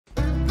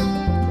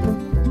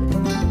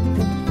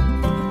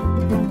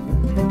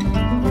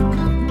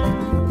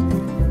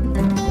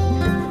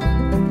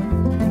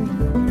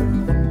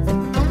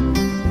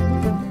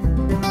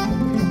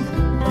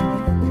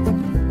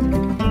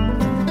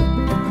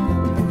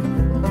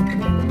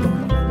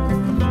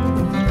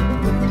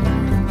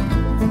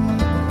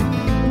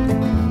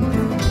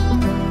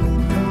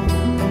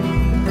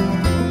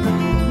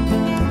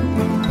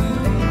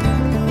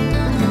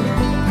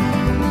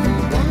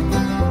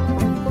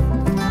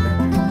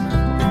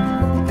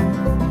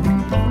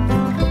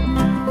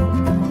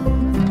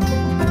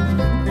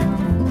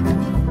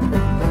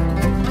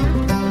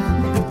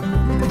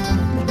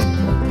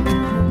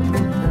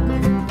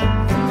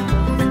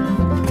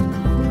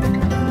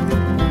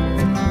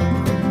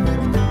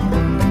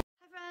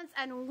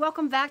and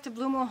welcome back to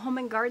Bloomwell Home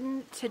and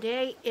Garden.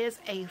 Today is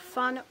a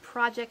fun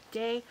project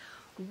day.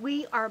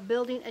 We are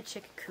building a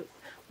chicken coop.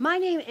 My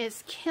name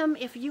is Kim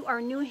if you are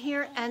new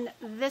here, and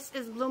this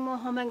is Bloomwell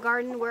Home and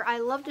Garden, where I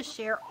love to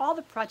share all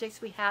the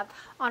projects we have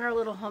on our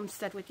little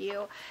homestead with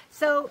you.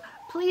 So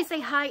please say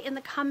hi in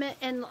the comment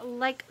and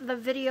like the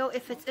video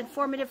if it's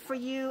informative for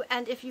you,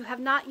 and if you have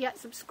not yet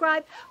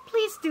subscribed,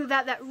 please do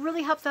that. That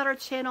really helps out our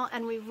channel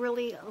and we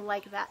really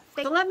like that.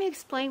 So let me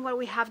explain what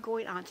we have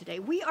going on today.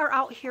 We are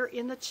out here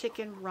in the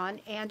chicken run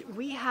and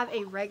we have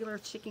a regular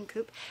chicken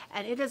coop,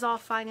 and it is all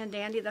fine and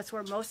dandy. That's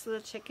where most of the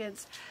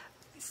chickens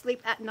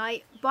sleep at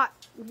night, but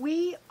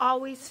we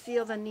always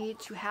feel the need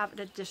to have an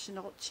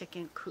additional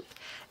chicken coop.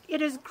 It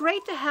is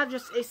great to have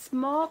just a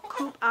small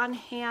coop on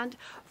hand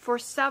for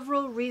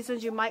several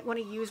reasons. You might want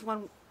to use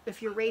one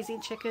if you're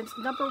raising chickens.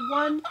 Number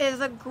one is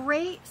a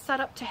great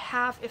setup to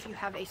have if you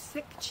have a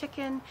sick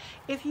chicken,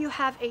 if you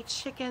have a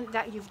chicken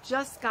that you've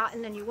just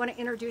gotten and you want to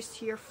introduce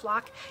to your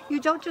flock. You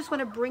don't just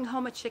want to bring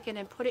home a chicken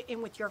and put it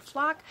in with your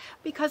flock,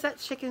 because that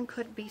chicken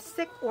could be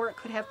sick or it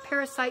could have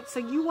parasites. So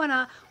you want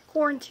to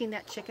quarantine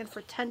that chicken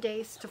for 10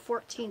 days to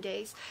 14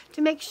 days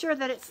to make sure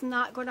that it's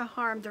not going to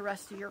harm the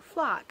rest of your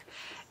flock.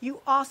 You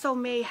also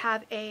may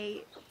have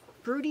a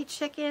broody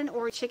chicken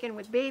or a chicken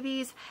with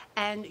babies,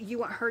 and you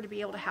want her to be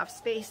able to have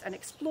space and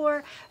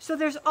explore. So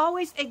there's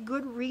always a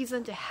good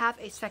reason to have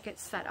a second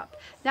setup.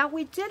 Now,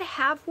 we did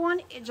have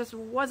one, it just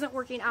wasn't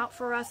working out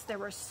for us. There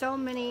were so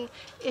many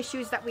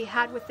issues that we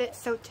had with it.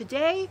 So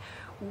today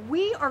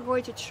we are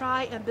going to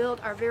try and build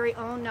our very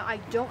own. Now, I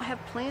don't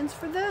have plans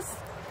for this.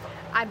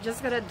 I'm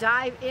just going to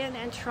dive in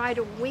and try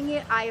to wing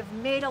it. I have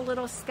made a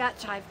little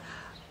sketch. I've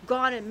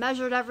gone and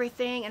measured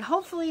everything, and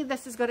hopefully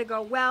this is going to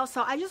go well.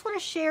 So I just want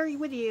to share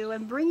with you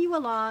and bring you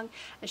along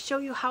and show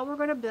you how we're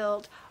going to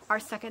build our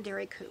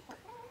secondary coop.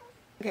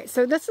 Okay,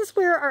 so this is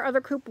where our other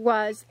coop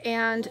was,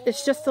 and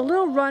it's just a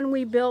little run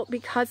we built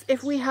because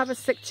if we have a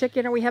sick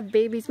chicken or we have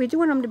babies, we do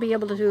want them to be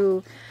able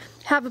to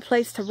have a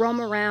place to roam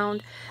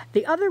around.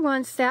 The other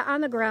one sat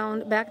on the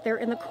ground back there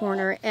in the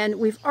corner, and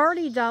we've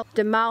already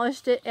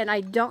demolished it, and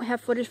I don't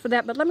have footage for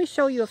that, but let me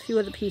show you a few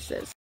of the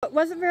pieces. It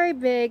wasn't very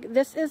big.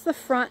 This is the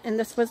front, and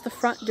this was the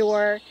front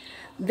door.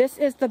 This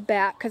is the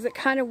back, because it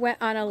kind of went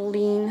on a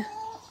lean.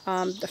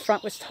 The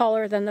front was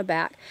taller than the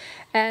back,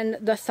 and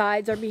the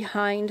sides are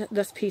behind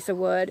this piece of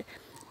wood.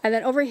 And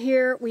then over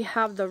here we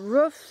have the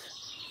roof,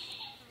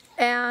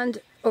 and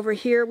over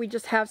here we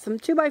just have some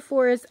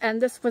 2x4s,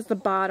 and this was the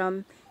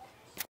bottom.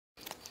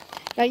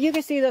 Now you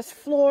can see this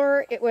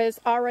floor, it was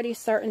already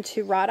starting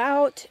to rot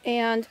out,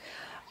 and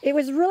it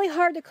was really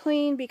hard to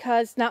clean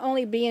because not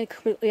only being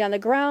completely on the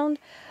ground,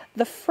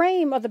 the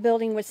frame of the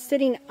building was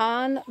sitting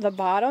on the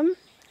bottom.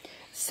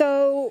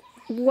 So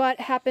what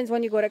happens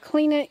when you go to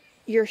clean it,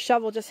 your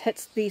shovel just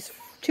hits these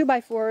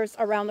 2x4s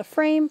around the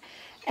frame,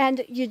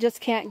 and you just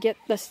can't get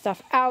the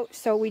stuff out.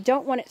 So we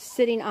don't want it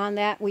sitting on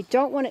that. We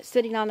don't want it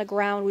sitting on the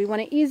ground. We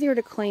want it easier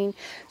to clean.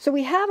 So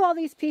we have all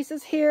these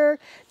pieces here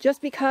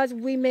just because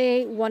we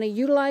may want to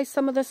utilize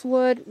some of this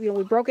wood. You know,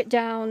 we broke it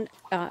down.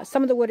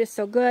 Some of the wood is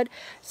so good.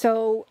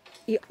 So,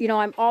 you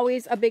know, I'm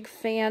always a big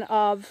fan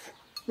of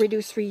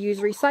reduce, reuse,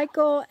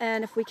 recycle.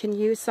 And if we can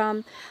use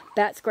some,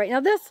 that's great.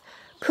 Now this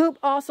coop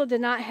also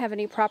did not have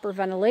any proper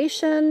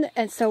ventilation.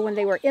 And so when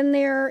they were in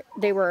there,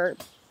 they were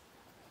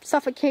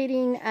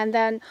suffocating, and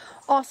then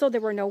also there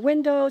were no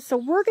windows. So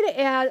we're going to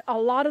add a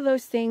lot of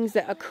those things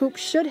that a coop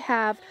should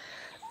have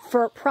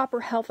for proper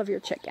health of your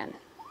chicken.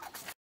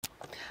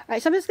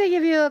 Alright, so I'm just going to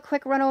give you a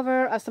quick run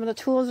over of some of the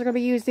tools we're going to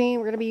be using.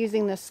 We're going to be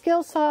using the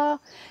skill saw,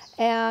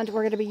 and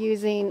we're going to be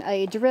using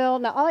a drill.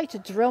 Now I like to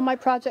drill my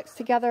projects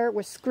together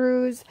with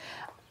screws.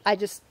 I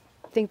just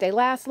think they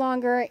last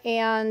longer,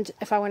 and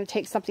if I want to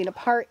take something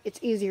apart, it's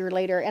easier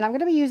later. And I'm going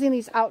to be using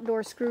these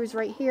outdoor screws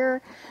right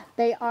here.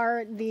 They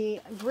are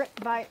the Grit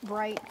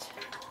Bright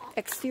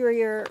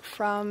exterior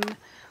from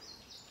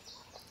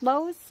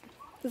Lowe's.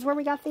 This is where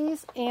we got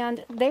these,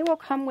 and they will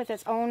come with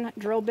its own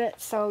drill bit,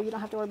 so you don't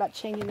have to worry about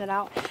changing it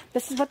out.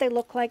 This is what they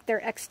look like. They're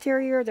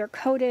exterior, they're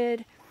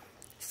coated,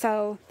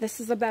 so this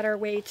is a better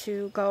way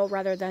to go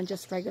rather than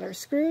just regular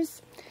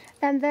screws.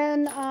 And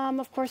then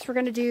of course we're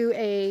going to do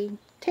a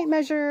tape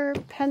measure,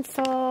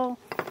 pencil,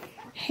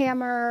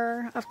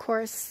 hammer, of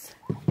course,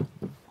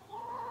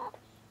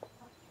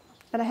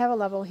 and I have a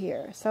level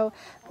here. So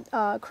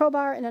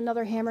crowbar and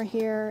another hammer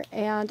here,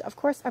 and of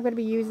course I'm going to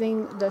be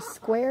using the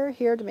square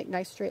here to make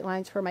nice straight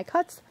lines for my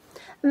cuts.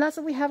 And that's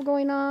what we have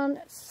going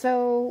on,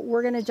 so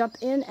we're going to jump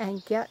in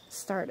and get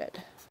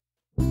started.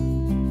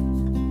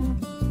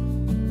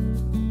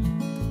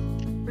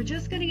 We're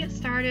just going to get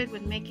started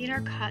with making our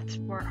cuts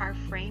for our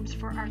frames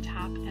for our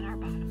top and our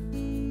bottom.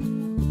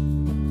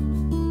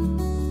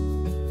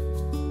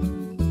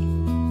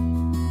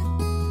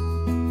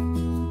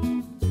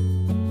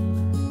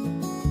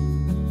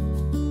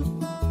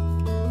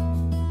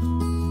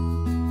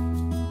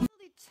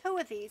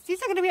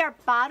 These are going to be our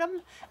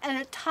bottom and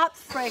the top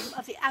frame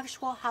of the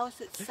actual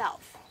house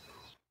itself.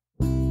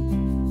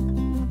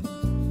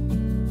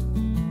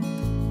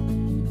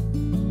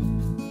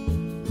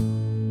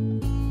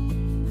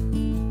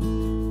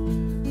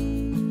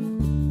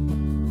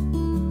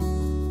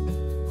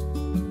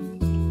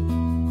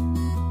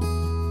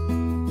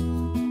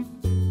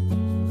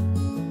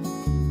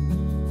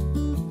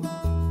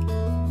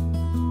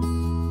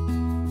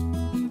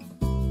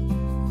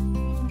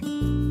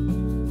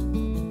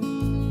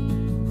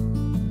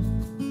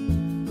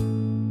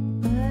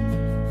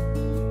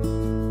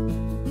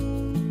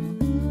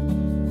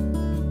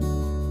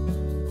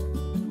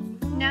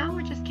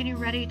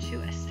 ready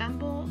to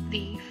assemble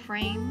the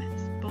frame,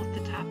 both the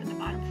top and the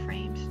bottom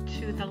frames,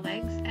 to the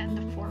legs and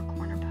the 4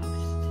 corner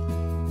posts.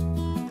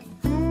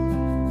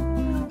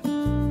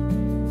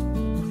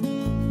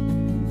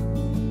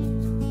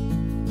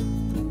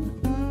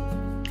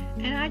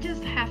 And I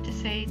just have to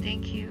say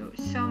thank you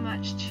so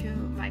much to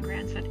my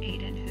grandson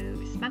Aiden,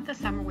 who spent the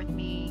summer with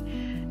me.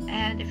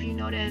 And if you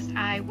noticed,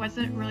 I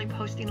wasn't really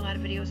posting a lot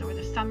of videos over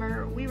the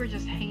summer. We were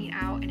just hanging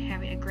out and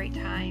having a great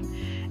time,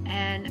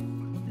 and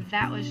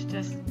that was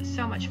just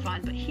so much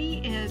fun. But he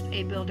is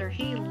a builder.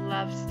 He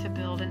loves to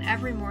build, and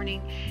every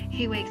morning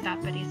he wakes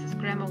up and he says,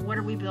 "Grandma, what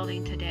are we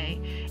building today?"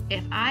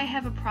 If I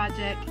have a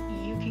project,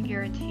 you can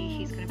guarantee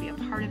he's going to be a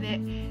part of it.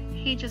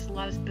 He just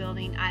loves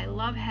building. I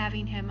love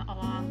having him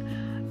along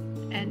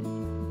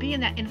and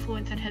being that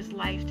influence in his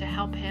life to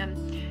help him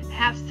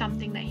have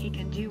something that he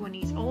can do when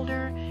he's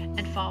older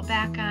and fall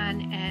back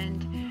on.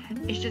 And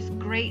it's just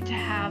great to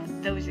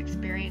have those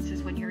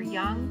experiences when you're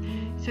young,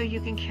 so you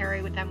can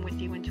carry them with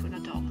you into an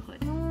adulthood.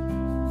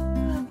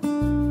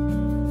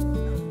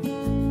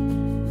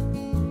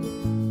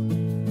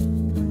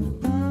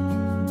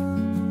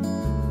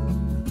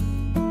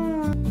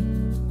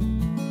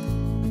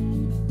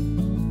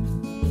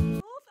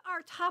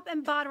 Top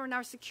and bottom are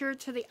now secured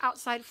to the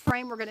outside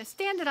frame. We're going to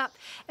stand it up,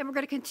 and we're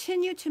going to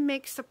continue to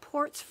make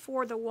supports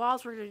for the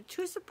walls. We're going to do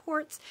 2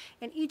 supports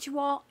in each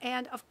wall,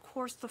 and of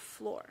course the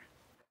floor.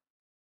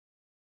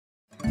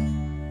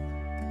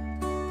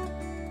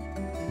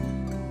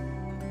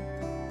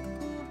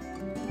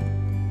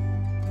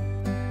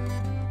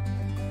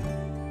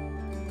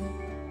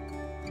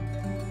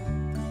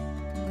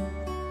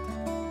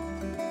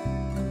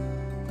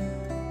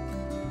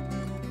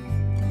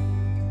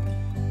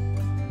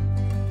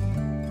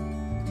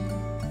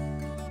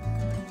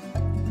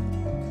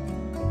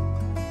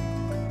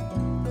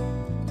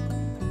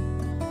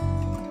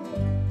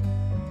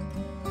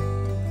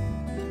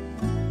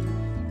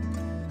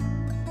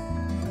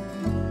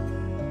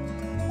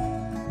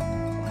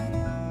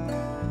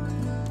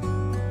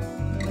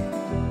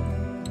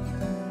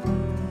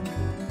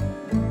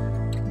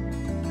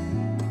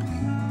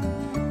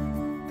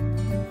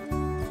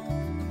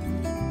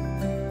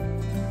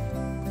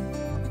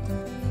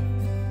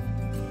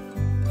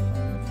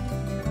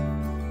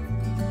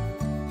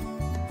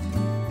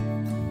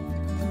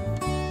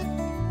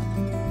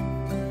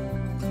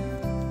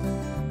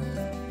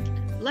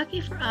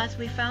 Lucky for us,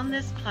 we found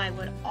this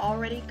plywood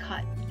already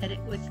cut, and it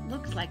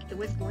looks like it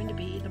was going to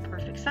be the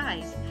perfect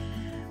size.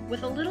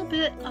 With a little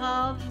bit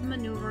of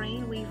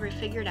maneuvering, we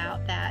figured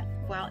out that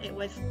while it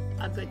was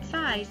a good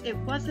size, it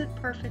wasn't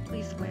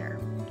perfectly square.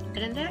 And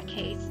in that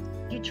case,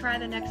 you try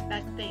the next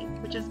best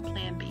thing, which is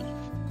Plan B.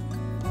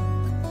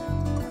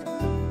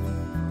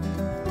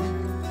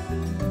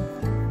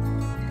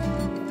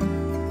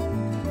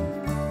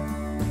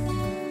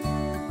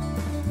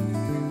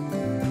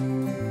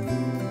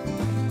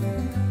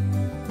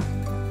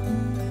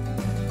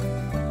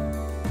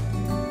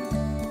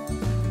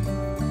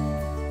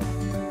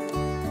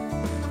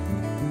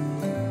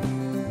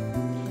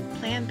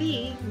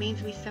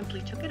 Means we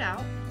simply took it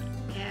out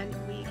and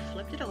we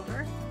flipped it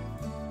over,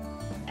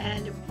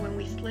 and when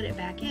we slid it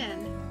back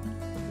in,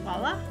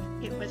 voila,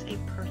 it was a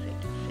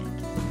perfect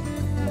fit.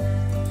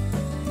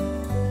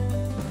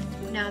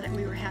 Now that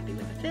we were happy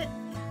with the fit,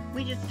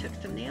 we just took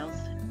some nails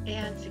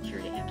and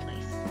secured it in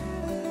place.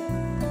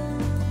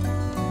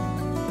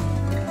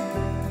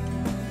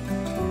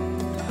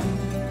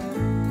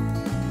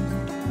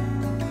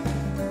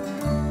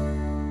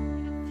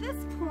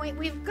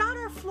 We've got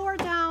our floor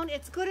down,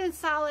 it's good and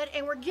solid,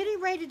 and we're getting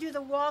ready to do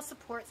the wall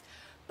supports.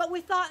 But we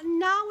thought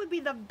now would be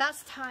the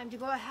best time to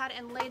go ahead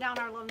and lay down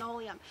our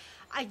linoleum.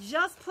 I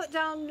just put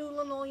down new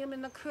linoleum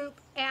in the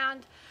coop,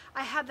 and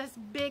I had this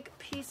big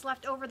piece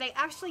left over. They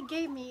actually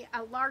gave me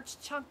a large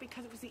chunk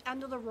because it was the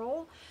end of the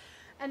roll,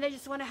 and they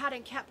just went ahead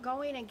and kept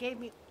going and gave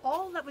me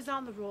all that was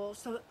on the roll.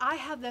 So I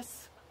have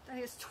this, I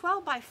think it's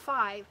 12 by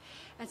 5,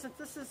 and since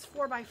this is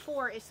 4 by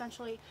 4,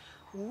 essentially,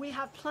 we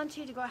have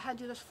plenty to go ahead and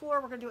do this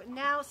floor. We're going to do it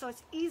now, so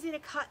it's easy to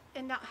cut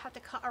and not have to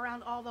cut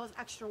around all those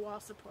extra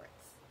wall supports.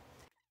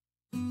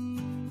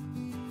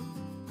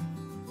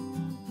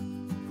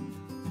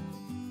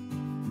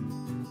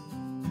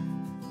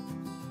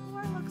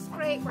 Floor looks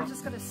great. We're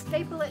just going to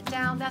staple it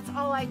down. That's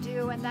all I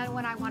do, and then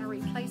when I want to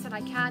replace it, I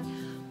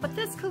can. But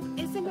this coop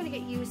isn't going to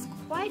get used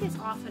quite as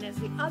often as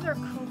the other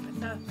coop,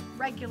 the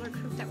regular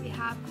coop that we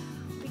have,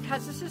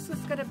 because this is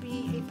just going to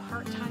be a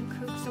part-time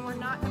coop, so we're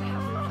not going to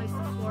have to replace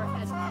the floor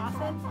as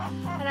often.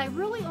 And I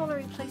really only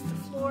replace the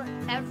floor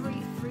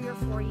every 3 or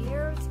 4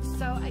 years,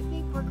 so I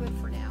think we're good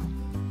for now.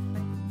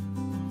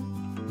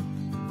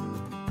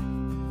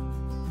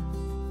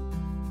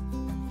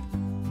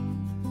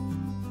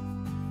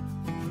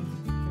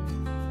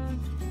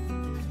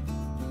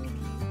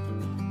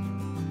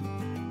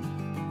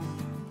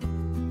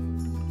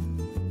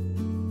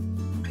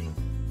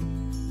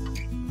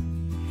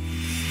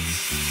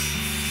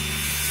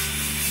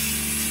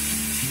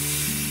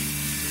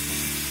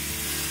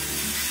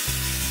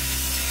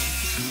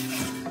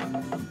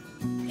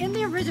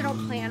 original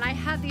plan, I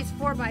had these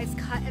 4x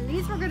cut, and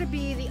these were going to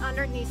be the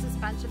underneath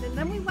suspension. And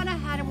then we went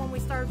ahead, and when we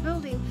started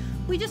building,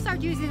 we just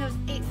started using those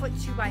 8-foot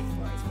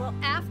 2x4s. Well,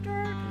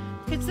 after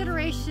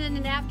consideration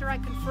and after I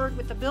conferred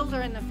with the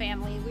builder in the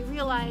family, we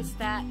realized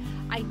that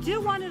I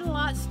do want it a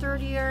lot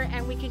sturdier,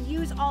 and we can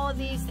use all of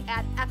these to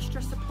add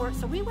extra support.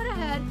 So we went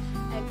ahead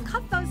and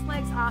cut those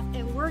legs off,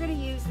 and we're going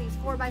to use these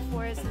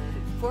 4x4s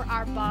for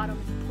our bottom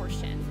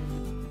portion.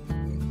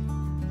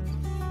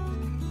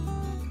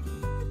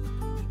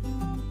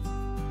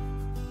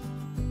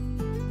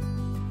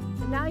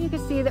 Now you can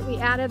see that we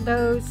added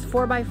those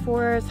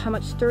 4x4s, how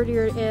much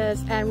sturdier it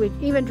is, and we've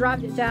even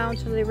dropped it down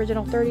to the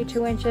original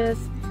 32 inches.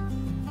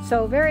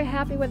 So very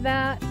happy with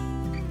that.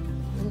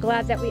 I'm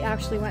glad that we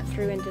actually went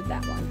through and did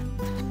that one.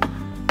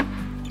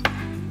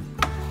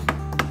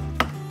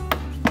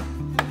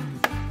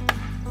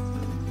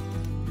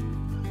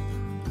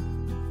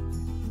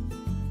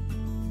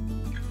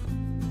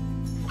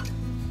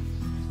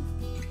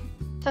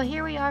 So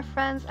here we are,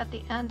 friends, at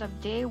the end of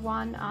day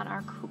one on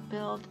our coop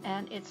build,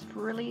 and it's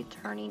really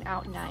turning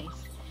out nice.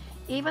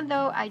 Even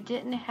though I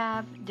didn't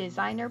have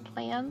designer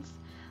plans,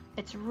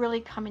 it's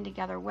really coming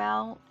together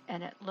well,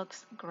 and it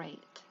looks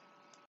great.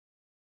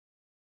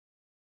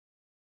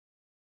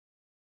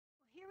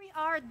 Here we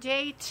are,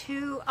 day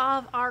 2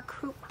 of our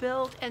coop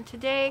build, and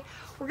today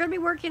we're going to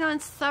be working on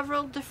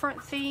several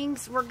different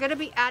things. We're going to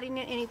be adding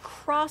in any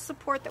cross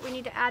support that we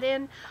need to add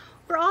in.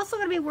 We're also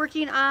going to be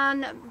working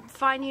on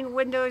finding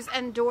windows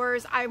and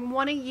doors. I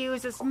want to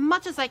use as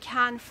much as I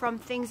can from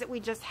things that we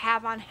just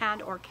have on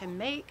hand or can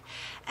make.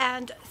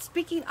 And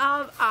speaking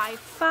of, I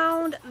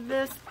found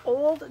this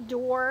old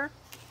door,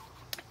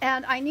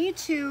 and I need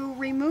to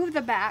remove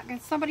the back,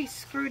 and somebody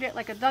screwed it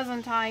like a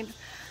dozen times.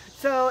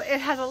 So it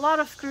has a lot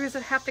of screws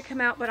that have to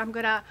come out, but I'm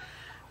going to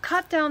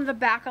cut down the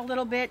back a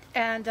little bit,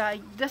 and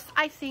this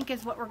I think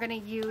is what we're going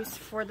to use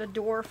for the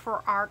door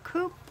for our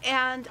coop.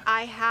 And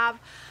I have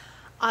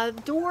a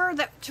door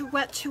that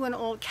went to an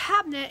old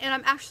cabinet, and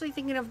I'm actually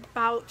thinking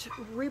about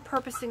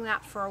repurposing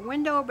that for a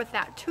window, but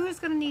that too is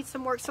going to need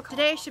some work. So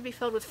today should be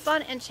filled with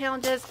fun and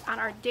challenges on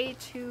our day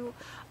 2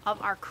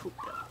 of our coop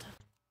build.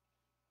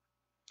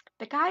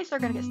 The guys are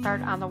going to get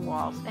started on the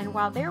walls, and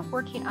while they're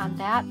working on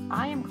that,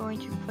 I am going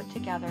to put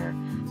together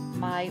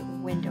my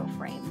window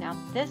frame. Now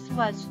this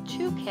was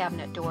 2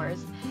 cabinet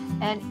doors,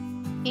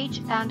 and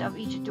each end of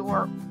each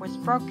door was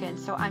broken,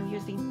 so I'm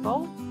using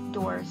both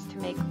doors to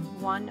make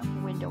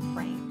one window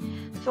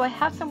frame. So I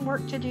have some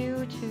work to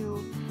do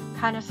to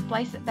kind of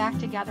splice it back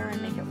together and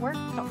make it work.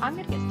 So I'm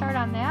going to get started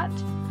on that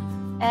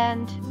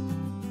and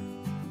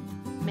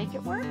make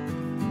it work.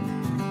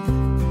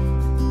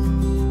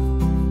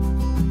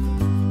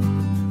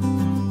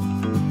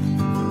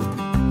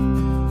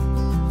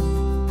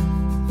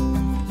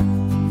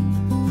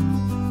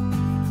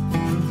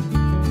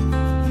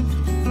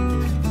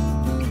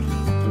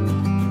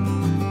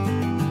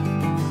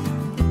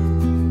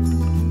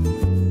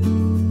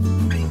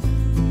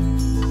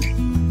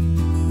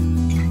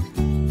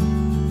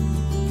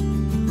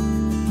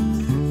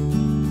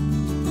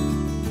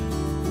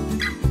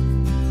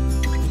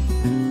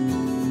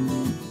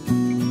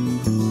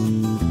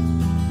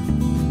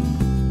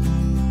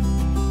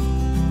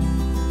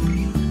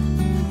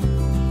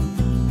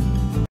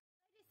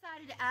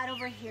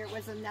 Over here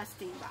was a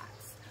nesting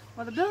box.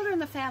 Well, the builder in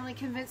the family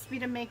convinced me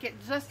to make it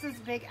just as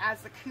big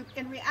as the coop.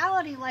 In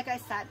reality, like I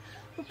said,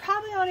 we're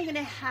probably only going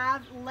to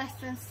have less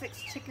than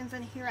 6 chickens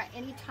in here at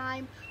any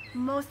time.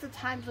 Most of the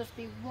time, just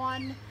be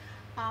 1.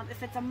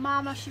 If it's a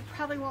mama, she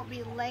probably won't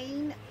be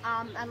laying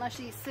unless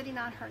she's sitting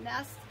on her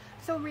nest.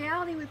 So in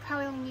reality, we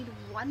probably only need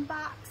 1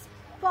 box,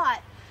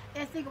 but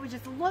I think it would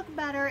just look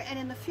better. And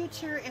in the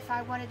future, if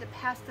I wanted to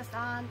pass this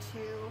on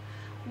to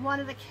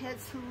one of the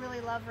kids who really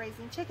love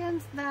raising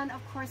chickens, then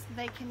of course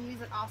they can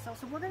use it also.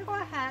 So we're going to go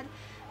ahead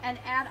and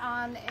add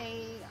on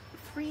a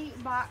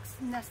 3-box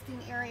nesting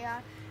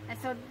area. And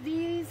so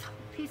these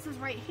pieces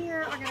right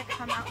here are going to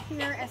come out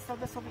here, and so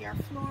this will be our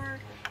floor.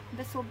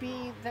 This will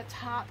be the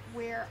top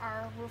where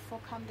our roof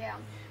will come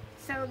down.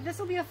 So this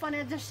will be a fun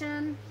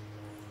addition,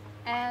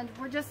 and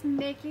we're just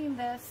making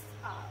this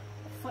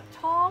a foot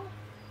tall,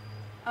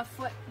 a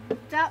foot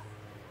depth,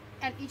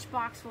 and each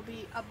box will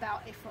be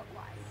about a foot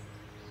wide.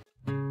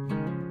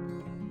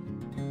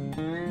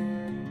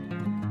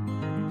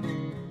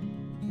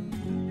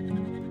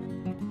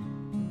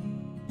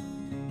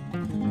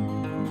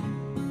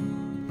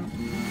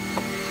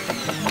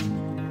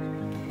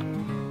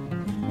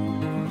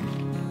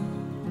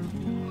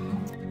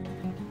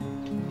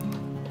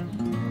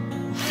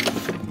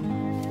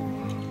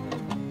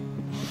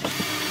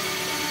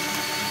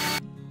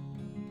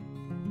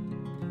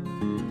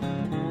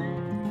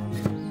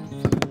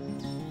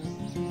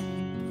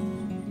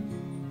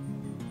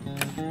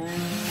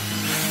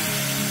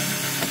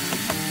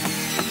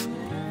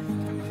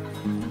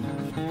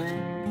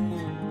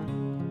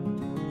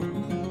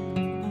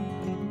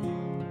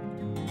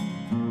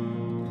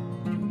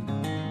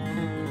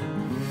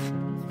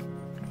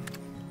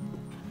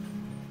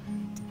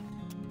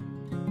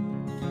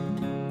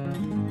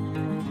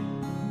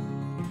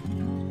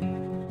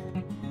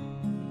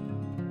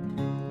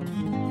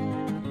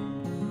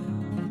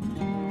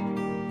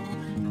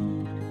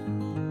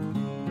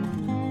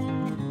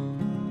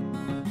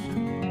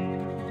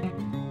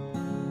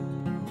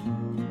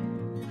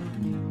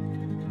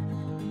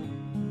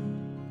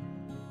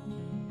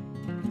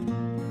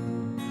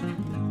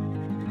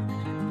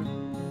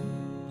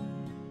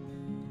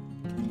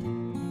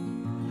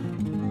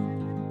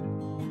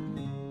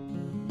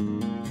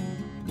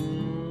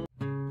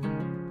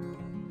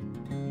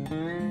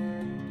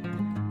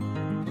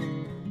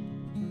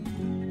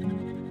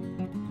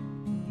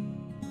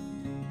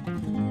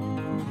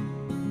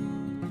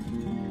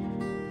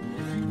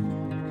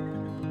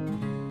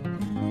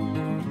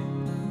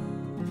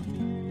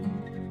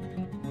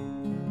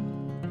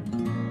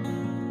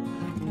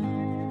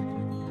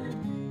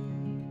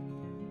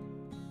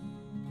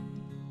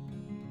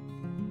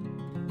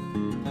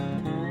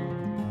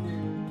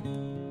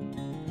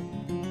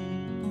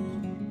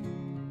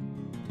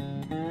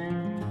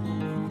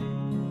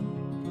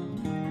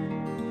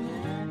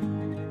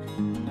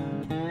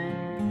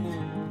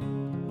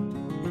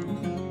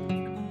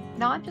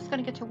 now I'm just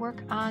going to get to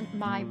work on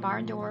my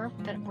barn door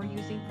that we're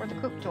using for the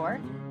coop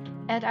door.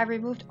 And I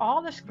removed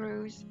all the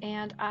screws,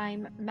 and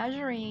I'm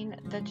measuring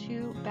the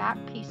 2 back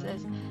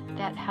pieces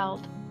that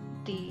held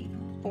the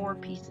 4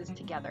 pieces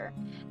together.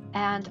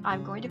 And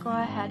I'm going to go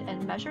ahead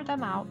and measure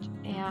them out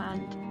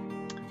and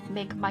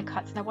make my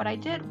cuts. Now what I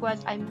did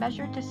was I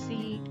measured to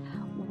see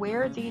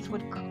where these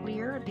would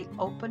clear the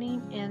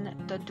opening in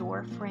the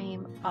door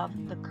frame of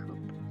the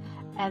coop.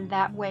 And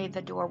that way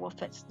the door will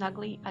fit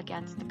snugly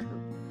against the coop.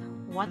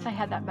 Once I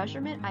had that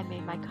measurement, I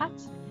made my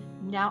cuts.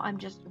 Now I'm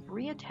just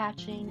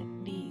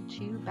reattaching the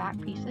 2 back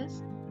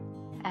pieces,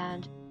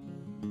 and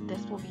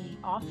this will be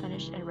all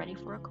finished and ready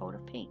for a coat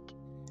of paint.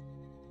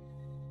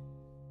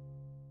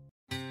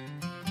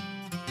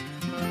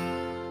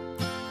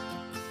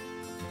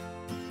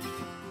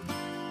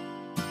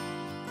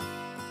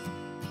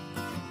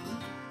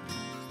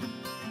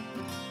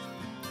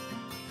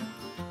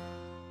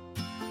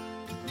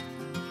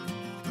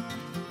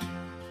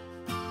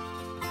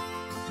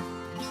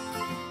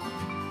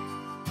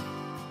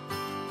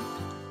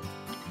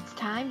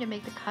 Time to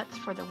make the cuts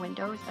for the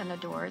windows and the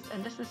doors,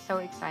 and this is so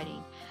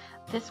exciting.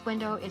 This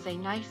window is a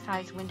nice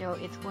size window.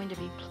 It's going to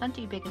be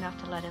plenty big enough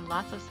to let in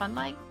lots of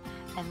sunlight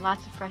and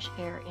lots of fresh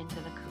air into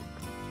the coop.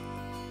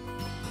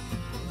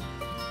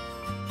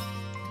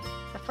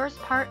 The first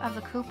part of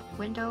the coop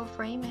window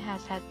frame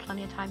has had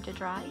plenty of time to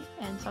dry,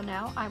 and so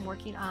now I'm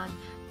working on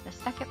the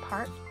second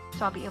part,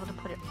 so I'll be able to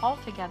put it all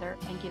together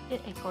and give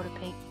it a coat of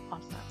paint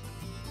also.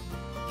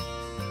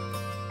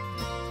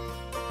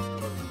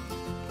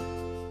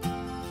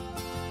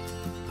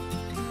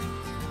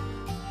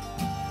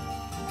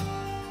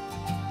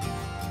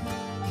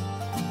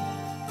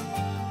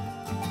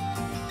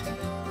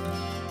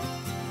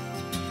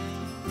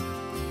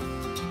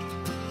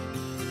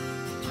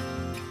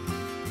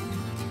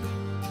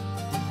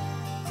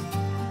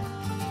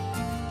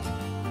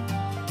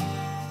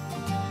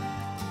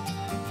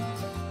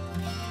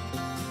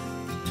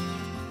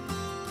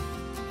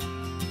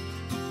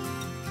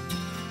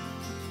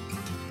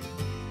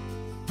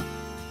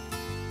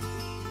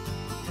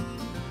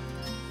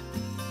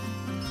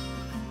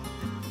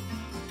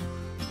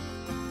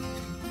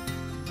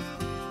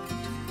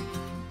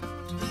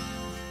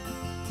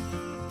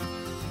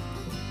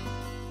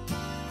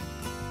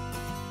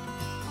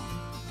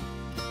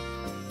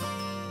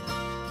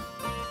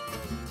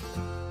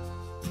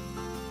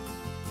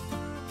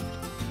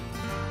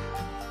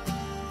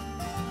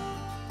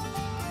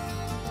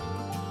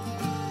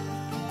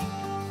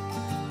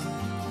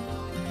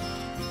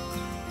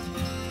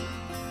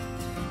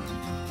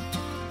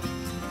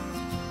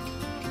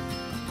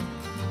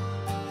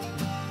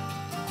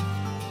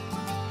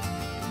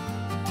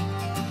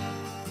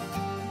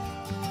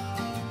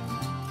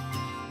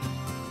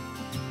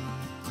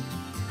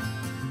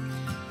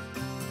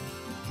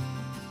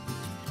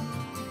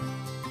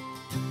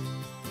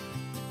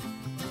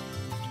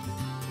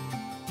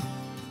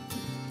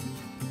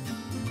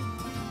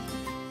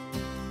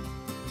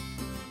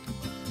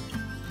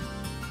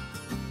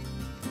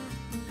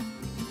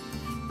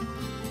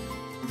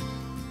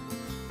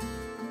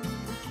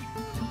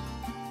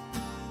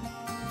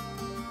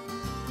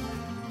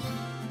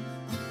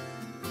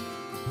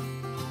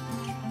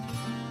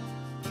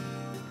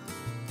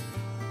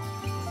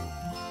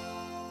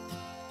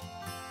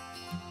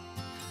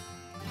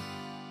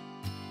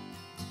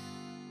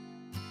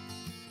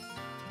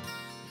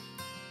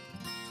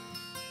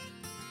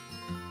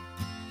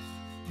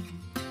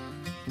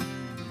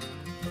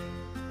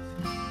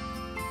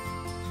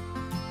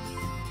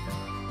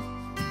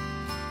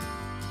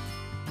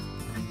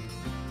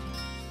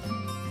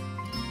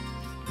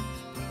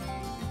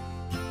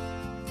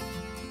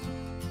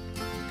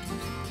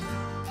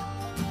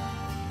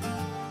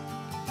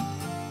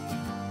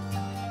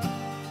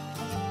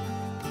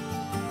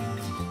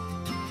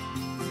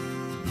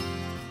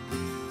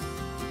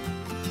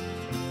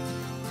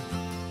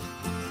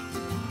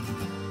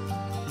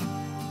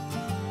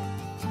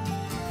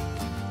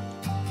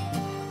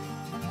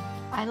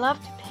 I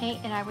love to paint,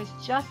 and I was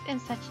just in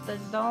such the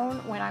zone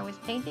when I was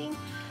painting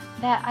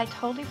that I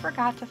totally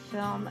forgot to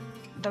film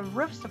the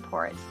roof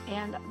supports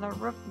and the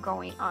roof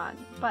going on.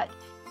 But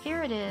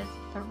here it is,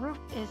 the roof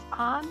is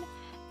on,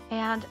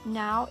 and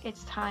now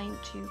it's time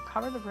to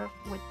cover the roof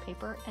with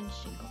paper and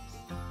shingles.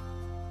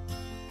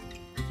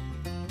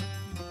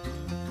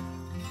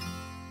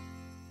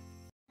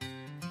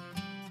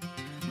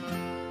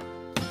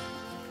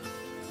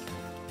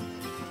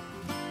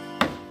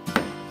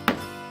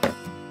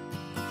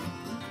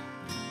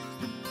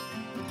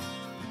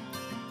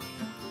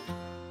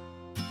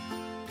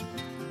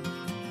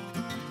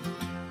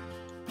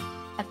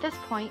 At this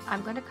point,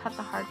 I'm going to cut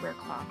the hardware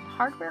cloth.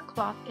 Hardware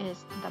cloth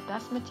is the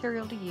best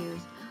material to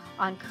use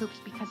on coops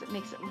because it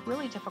makes it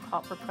really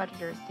difficult for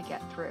predators to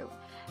get through.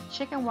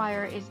 Chicken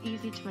wire is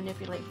easy to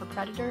manipulate for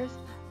predators,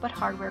 but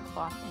hardware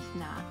cloth is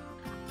not.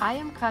 I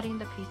am cutting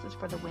the pieces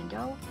for the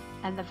window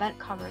and the vent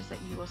covers that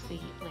you will see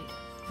later.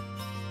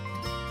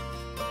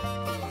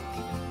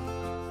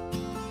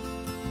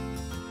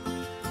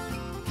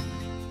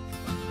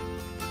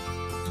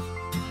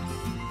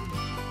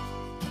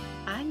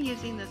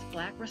 using this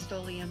black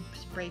Rust-Oleum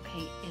spray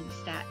paint in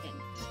satin.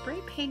 Spray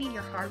painting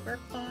your hardware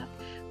cloth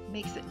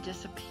makes it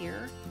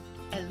disappear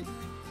and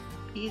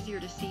easier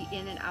to see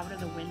in and out of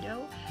the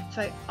window.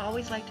 So I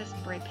always like to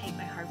spray paint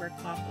my hardware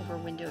cloth over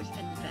windows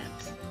and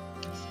vents.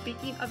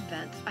 Speaking of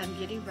vents, I'm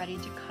getting ready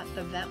to cut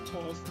the vent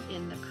holes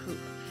in the coop.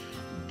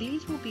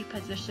 These will be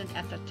positioned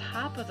at the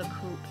top of the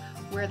coop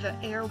where the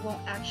air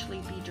won't actually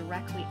be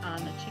directly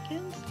on the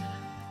chickens,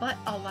 but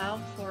allow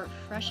for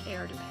fresh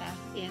air to pass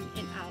in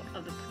and out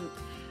of the coop.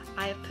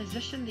 I have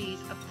positioned these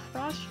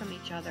across from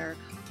each other,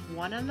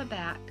 one on the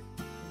back,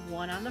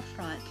 one on the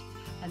front,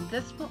 and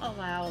this will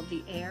allow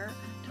the air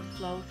to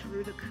flow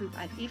through the coop.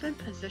 I've even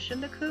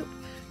positioned the coop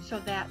so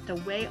that the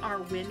way our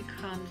wind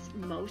comes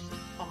most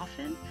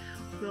often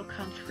will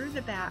come through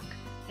the back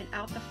and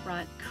out the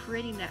front,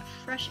 creating that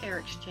fresh air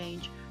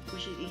exchange,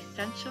 which is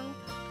essential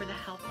for the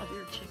health of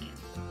your chickens.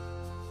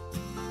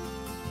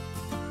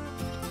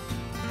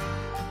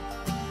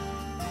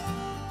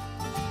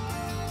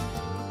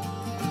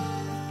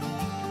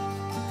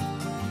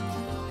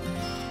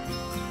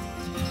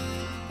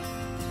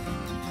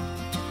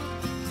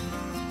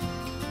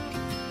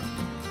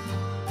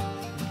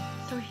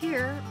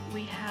 Here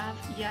we have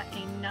yet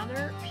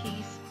another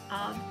piece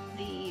of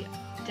the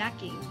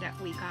decking that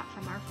we got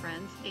from our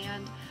friends,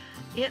 and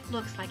it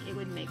looks like it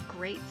would make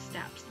great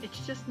steps. It's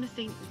just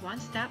missing one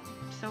step,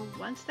 so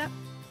one step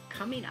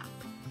coming up.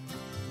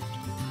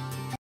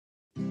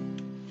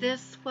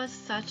 This was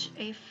such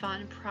a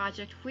fun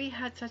project. We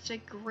had such a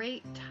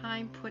great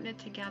time putting it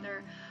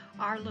together,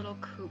 our little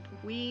coop.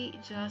 We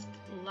just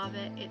love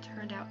it. It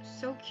turned out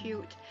so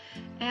cute,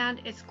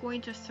 and it's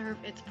going to serve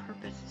its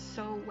purpose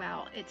so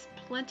well. It's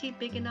plenty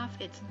big enough.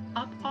 It's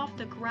up off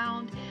the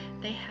ground.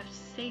 They have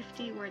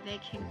safety where they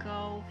can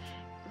go.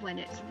 When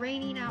it's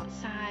raining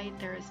outside,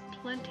 there is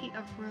plenty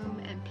of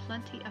room and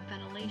plenty of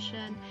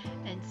ventilation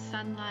and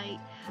sunlight.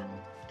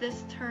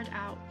 This turned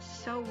out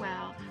so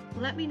well.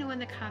 Let me know in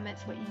the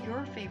comments what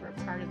your favorite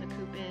part of the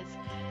coop is.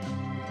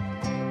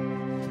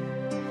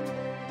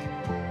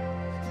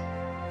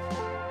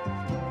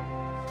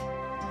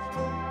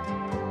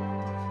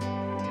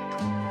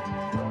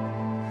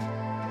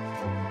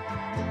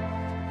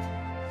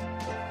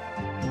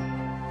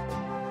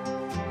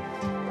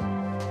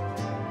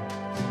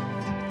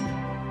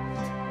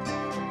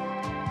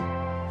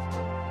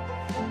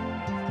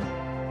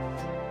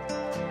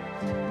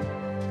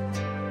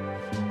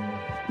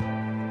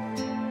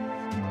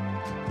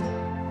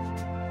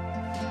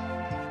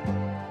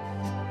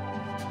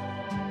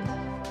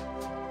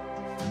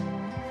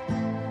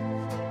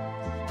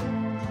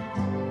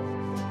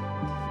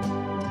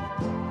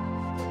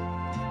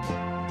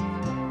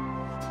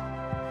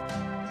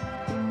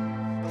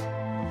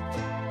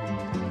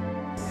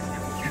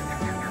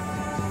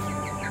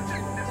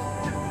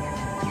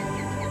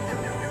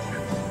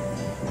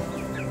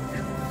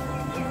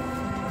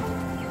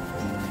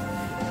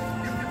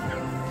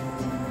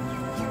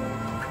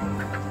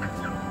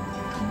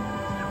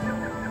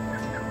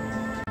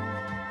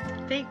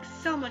 Thanks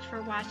so much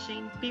for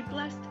watching. Be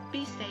blessed,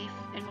 be safe,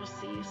 and we'll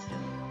see you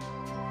soon.